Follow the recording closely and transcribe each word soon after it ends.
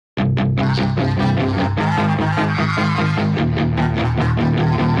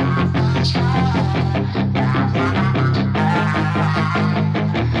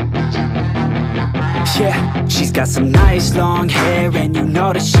She's got some nice long hair, and you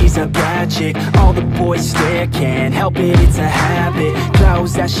know that she's a bad chick. All the boys stare, can't help it, it's a habit.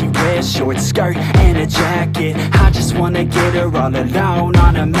 Clothes that she wears, short skirt and a jacket. I just wanna get her all alone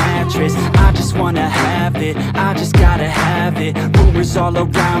on a mattress. I just wanna have it, I just gotta have it. Rumors all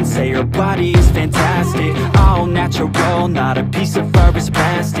around say her body is fantastic. All natural, not a piece of fur is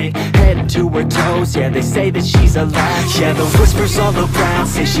plastic. Head to her toes, yeah, they say that she's a latch. Yeah, the whispers all around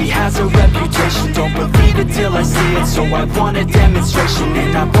say she has a reputation. Don't believe it till I see it, so I want a demonstration.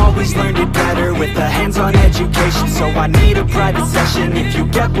 And I've always learned it better with a hands-on education. So I need a private session if you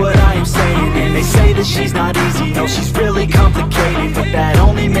get what I am saying. And they say that she's not easy, no, she's really complicated, but that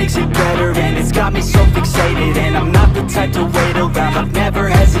only makes it better, and it's got me so fixated. And I'm not the type to wait around, I've never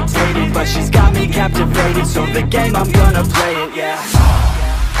hesitated, but she's got me captivated, so the game, I'm gonna play it, yeah.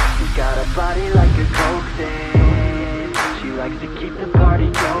 She's got a body like a coke thing. She likes to keep the party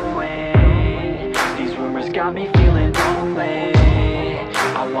going. These rumors got me feeling lonely.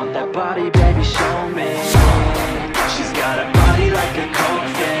 I want that body, baby, show me. She's got a body like a coke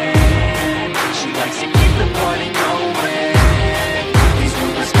thing. She likes to keep the party going. These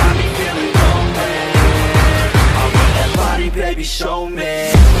rumors got me feeling lonely. I want that body, baby, show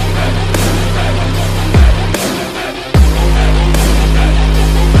me.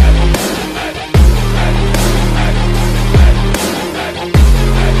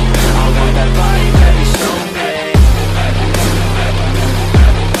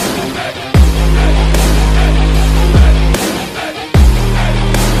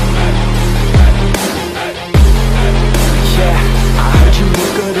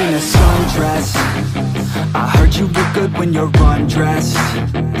 When you're undressed,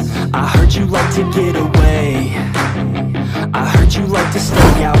 I heard you like to get away. I heard you like to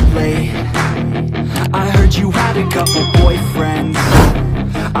stay out late. I heard you had a couple boyfriends.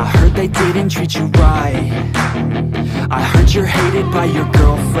 I heard they didn't treat you right. I heard you're hated by your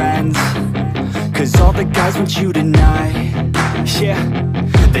girlfriends, 'cause all the guys want you tonight. Yeah,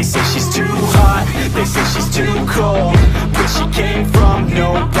 they say she's too hot, they say she's too cold. Where she came from,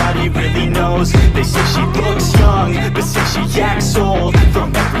 nobody really knows. They say she looks young, but say she acts old.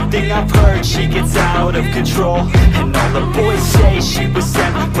 From everything I've heard, she gets out of control. And all the boys say she was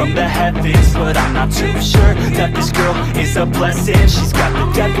sent from the heavens, but I'm not too sure that this girl is a blessing. She's got the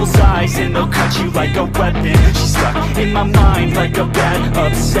devil's eyes, and they'll cut you like a weapon. She's stuck in my mind like a bad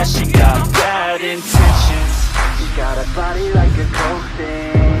obsession. Got bad intentions. She's got a body like a coke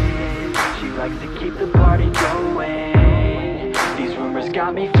thing. She likes to keep the party going. These rumors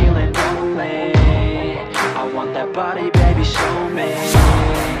got me feeling lonely. I want that body, baby, show me.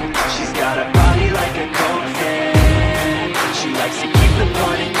 She's got a body like a coke thing. She likes to keep the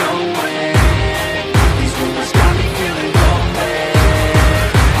party going. These rumors got me feeling lonely.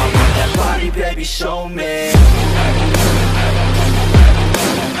 I want that body, baby, show me.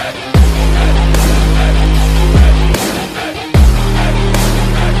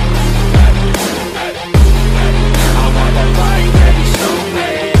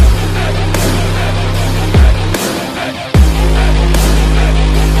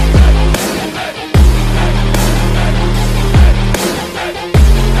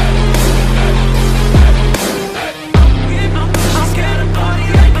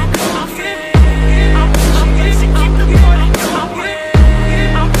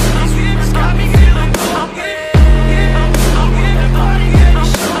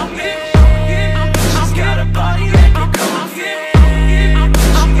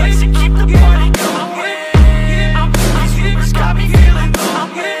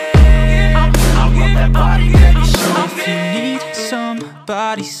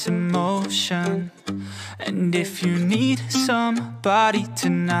 Emotion, and if you need somebody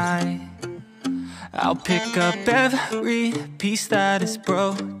tonight, I'll pick up every piece that is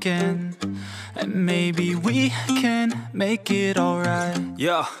broken, and maybe we can make it alright.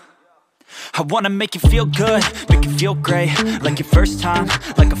 Yeah, I wanna make you feel good, make you feel great, like your first time,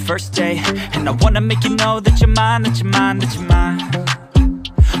 like a first date. And I wanna make you know that you're mine, that you're mine, that you're mine.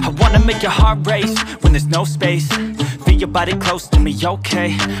 I wanna make your heart race when there's no space. Feel your body close to me,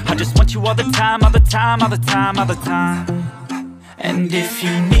 okay? I just want you all the time, all the time, all the time, all the time. And if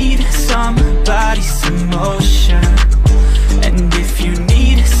you need somebody's emotion, and if you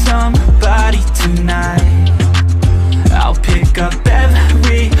need somebody tonight, I'll pick up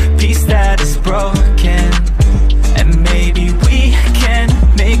every piece that is broken, and maybe we can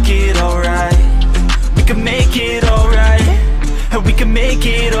make it alright. We can make it alright. We can make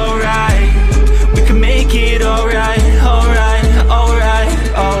it alright. We can make it alright. Alright, alright,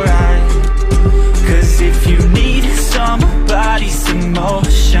 alright. 'Cause if you need somebody's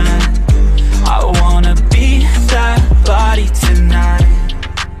emotion, I wanna be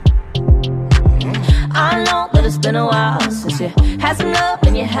been a while since you had some love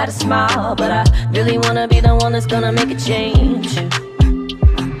and you had a smile, but I really wanna be the one that's gonna make a change.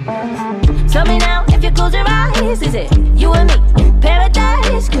 Tell me now, if you close your eyes, is it you and me in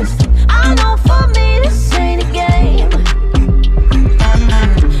paradise? 'Cause I know for me this ain't a game.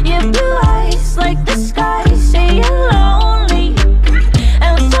 Your blue eyes like the sky say you're lonely,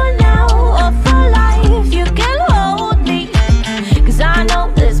 and for now or for life you can hold me. 'Cause I know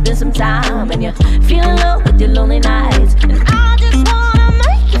there's been some time and you're feeling low with your lonely nights, and I just wanna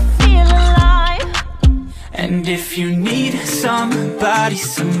make you feel alive. And if you need somebody,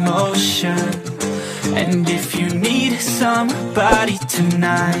 some motion, and if you need somebody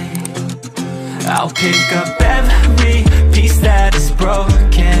tonight, I'll pick up every piece that is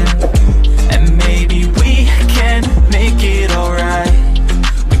broken, and maybe we can make it alright.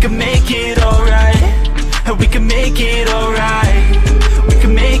 We can make it alright. We can make it alright. We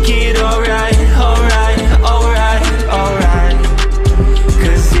can make it alright. Alright, alright, alright.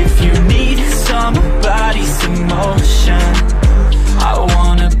 'Cause if you need somebody, some motion, I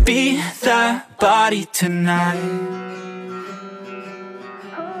wanna be that body tonight.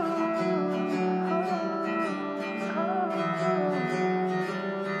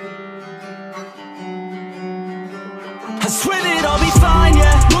 I swear that I'll be fine,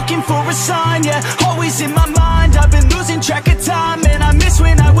 yeah. Looking for a sign, yeah. Always in my mind, I've been losing track of time, and I miss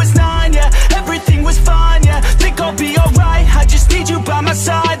when I was 9, yeah. Everything was fine, yeah. Think I'll be alright, I just need you by my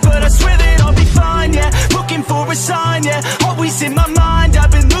side. But I swear that I'll be fine, yeah. Looking for a sign, yeah. Always in my mind,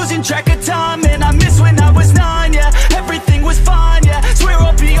 I've been losing track of time, and I miss when I was 9, yeah. Everything was fine, yeah. Swear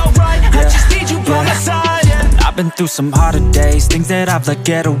I'll be alright, I just need you by my side, yeah. I've been through some harder days, things that I've let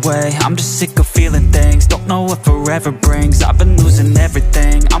get away. I'm just sick of feeling things, don't know what forever brings. I've been losing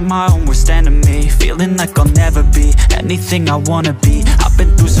everything, I'm my own worst enemy. Feeling like I'll never be anything I wanna be. I've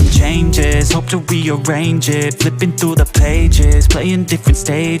been through some changes, hope to rearrange it. Flipping through the pages, playing different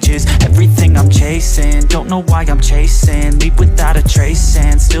stages. Everything I'm chasing, don't know why I'm chasing. Leave without a trace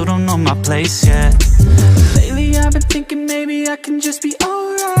and still don't know my place yet. Lately I've been thinking maybe I can just be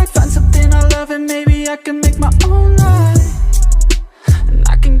alright. Find something I love and maybe I can make my own life, and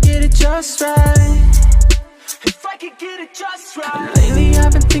I can get it just right. If I could get it just right. Lately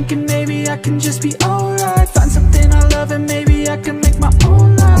I've been thinking maybe I can just be alright. Find something I love and maybe I can make my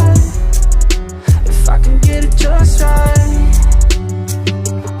own life, if I can get it just right.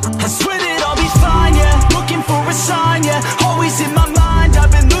 I swear that I'll be fine, yeah. Looking for a sign, yeah. Always in my mind,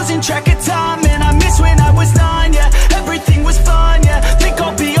 I've been losing track of time, and I miss when I was 9, yeah. Everything was fine, yeah. Think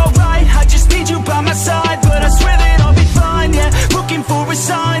I'll be alright, I just need you by my side. But I swear that I'll be fine, yeah. Looking for a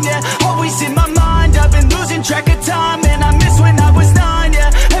sign, yeah. Always in my mind, I've been losing track of time, and I miss when I was 9,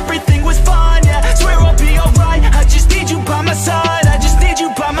 yeah. Everything was fine, yeah. Swear I'll be alright, I just need you by my side. I just need you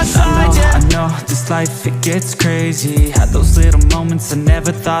by my side, yeah. I know this life, it gets crazy. Had those little moments I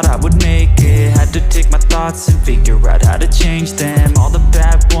never thought I would make it. Had to take my thoughts and figure out how to change them. All the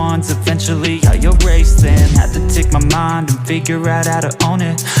bad ones, eventually I erased them. Had to take my mind and figure out how to own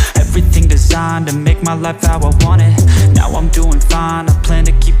it. Everything designed to make my life how I want it. Now I'm doing fine, I plan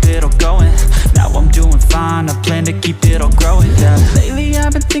to keep it all going. Now I'm doing fine, I plan to keep it all growing, yeah. Lately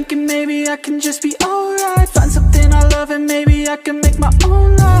I've been thinking maybe I can just be alright. Find something I love and maybe I can make my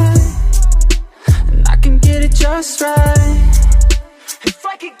own life, and I can get it just right. If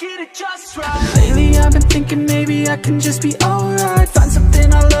I could get it just right. Lately I've been thinking maybe I can just be alright. Find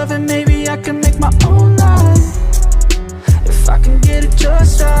something I love and maybe I can make my own life, if I can get it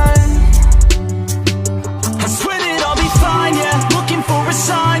just right. I swear that I'll be fine, yeah. Looking for a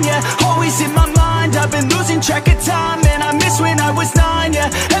sign, yeah. Always in my mind, I've been losing track of time, and I miss when I was 9, yeah.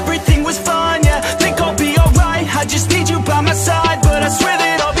 Everything was fine, yeah. Think I'll be alright, I just need you by my side. But I swear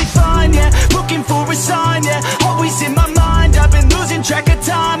that I'll be fine, yeah. Looking for a sign, yeah. Always in my mind, I've been losing track of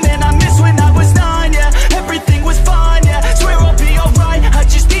time, and I miss when I was 9, yeah. Everything was fine, yeah. Swear I'll be alright,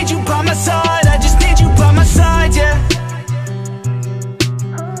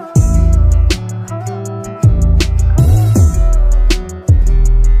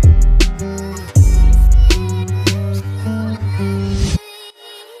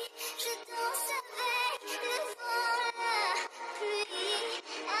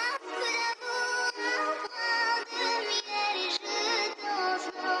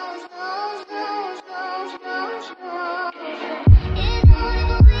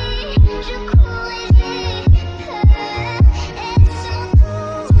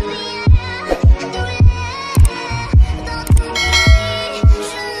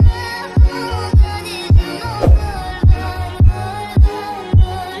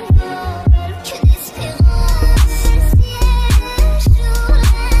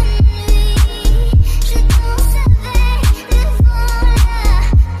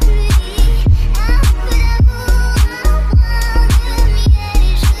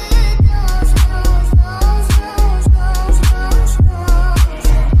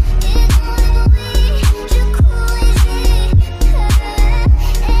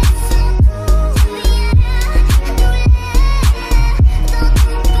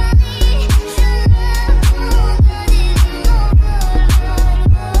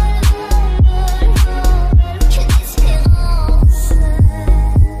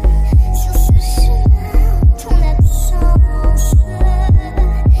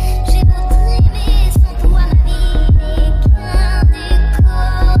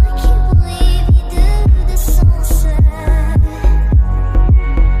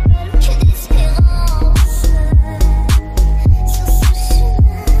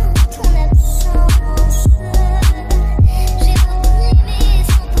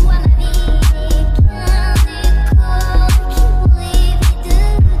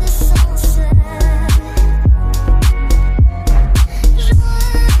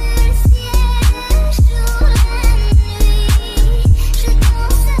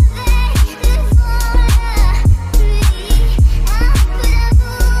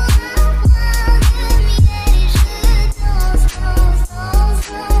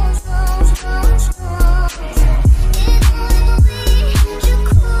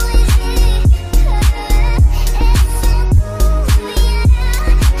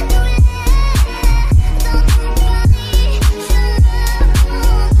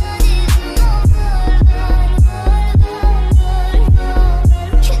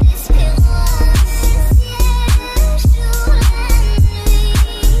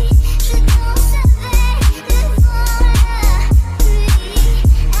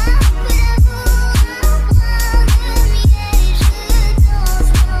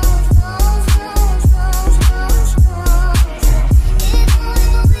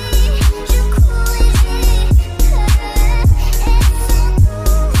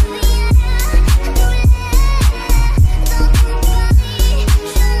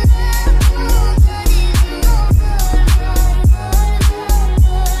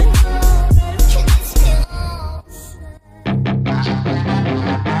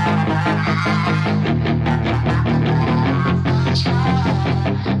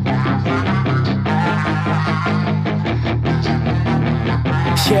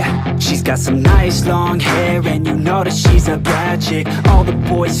 Yeah, she's got some nice long hair, and you know that she's a bad chick. All the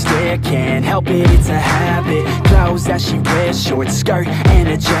boys stare, can't help it, it's a habit. Clothes that she wears, short skirt and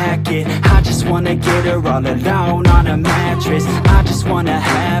a jacket. I just wanna get her all alone on a mattress. I just wanna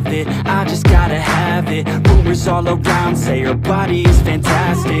have it, I just gotta have it. Rumors all around say her body is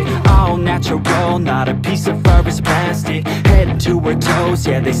fantastic. All natural, not a piece of fur is plastic. Head to her toes,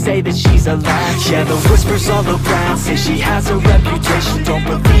 yeah, they say that she's a latch. Yeah, the whispers all around say she has a reputation. Don't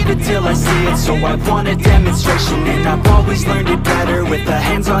believe it till I see it, so I want a demonstration. And I've always learned it better with a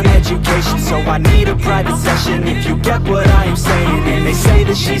hands-on education. So I need a private session if you get what I am saying. And they say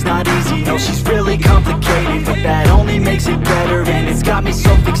that she's not easy, no, she's really complicated. But that only makes it better, and it's got me so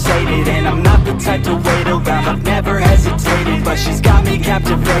fixated. And I'm not the type to wait around, I've never hesitated. But she's got me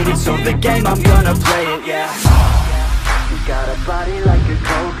captivated, so the game, I'm gonna play it, yeah. She's got a body like a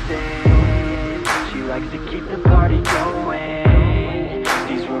coke thing. She likes to keep the party going.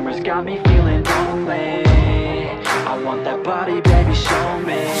 These rumors got me feeling lonely. I want that body, baby, show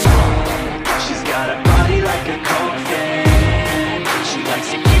me. She's got a body like a coke thing. She likes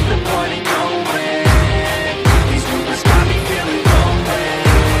to keep the party going. These rumors got me feeling lonely.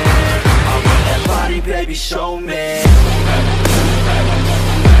 I want that body, baby, show me.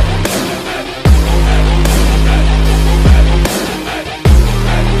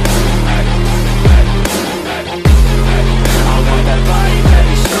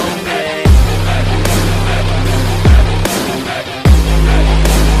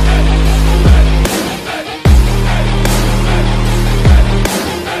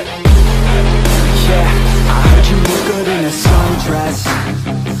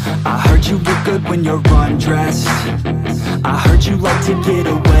 I heard you look good when you're undressed. I heard you like to get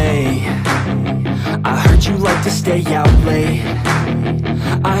away. I heard you like to stay out late.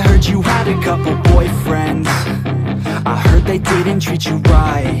 I heard you had a couple boyfriends. I heard they didn't treat you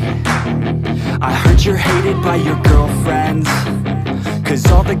right. I heard you're hated by your girlfriends, 'cause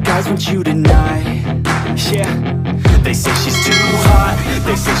all the guys want you tonight. Yeah, they say she's too hot,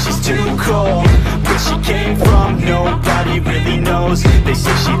 they say she's too cold. Where she came from, nobody really knows. They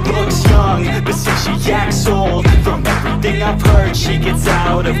say she looks young, but say she acts old. From everything I've heard, she gets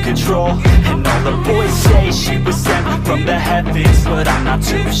out of control. And all the boys say she was sent from the heavens, but I'm not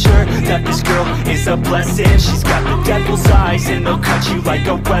too sure that this girl is a blessing. She's got the devil's eyes, and they'll cut you like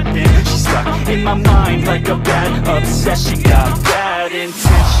a weapon. She's stuck in my mind like a bad obsession. Got bad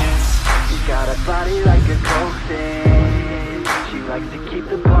intentions. She's got a body like a coke thing. She likes to keep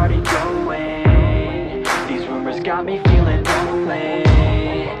the party going. These rumors got me feeling lonely.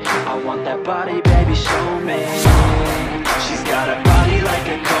 I want that body, baby, show me. She's got a body like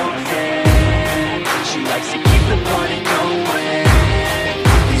a coke thing. She likes to keep the party going.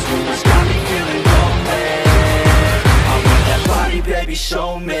 These rumors got me feeling lonely. I want that body, baby,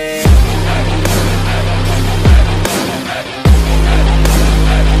 show me.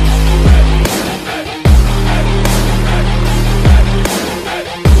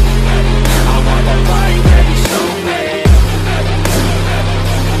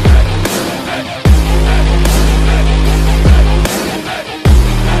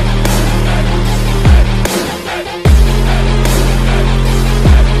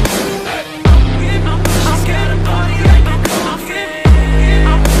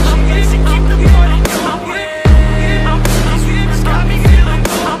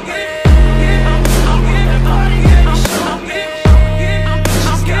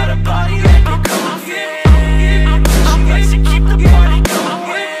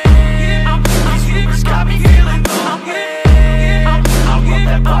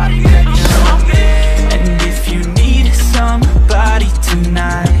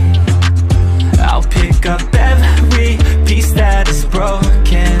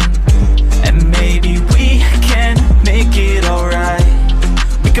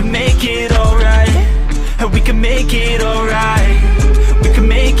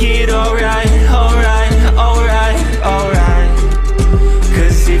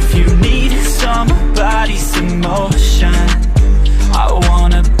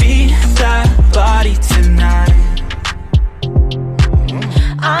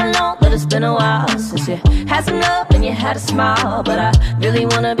 Had a smile, but I really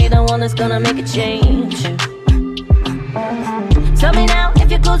wanna be the one that's gonna make a change. Tell me now,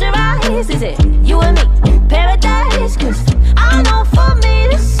 if you close your eyes, is it you and me in paradise? 'Cause I know for me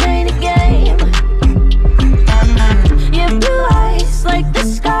this ain't a game. Your blue eyes like the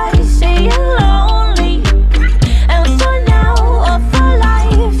sky, say you're lonely. And for now or for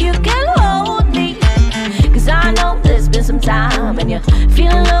life, you can hold me. 'Cause I know there's been some time and you're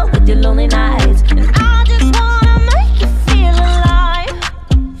feeling low with your lonely nights. And I just wanna make you feel alive.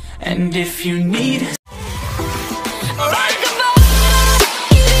 And if you need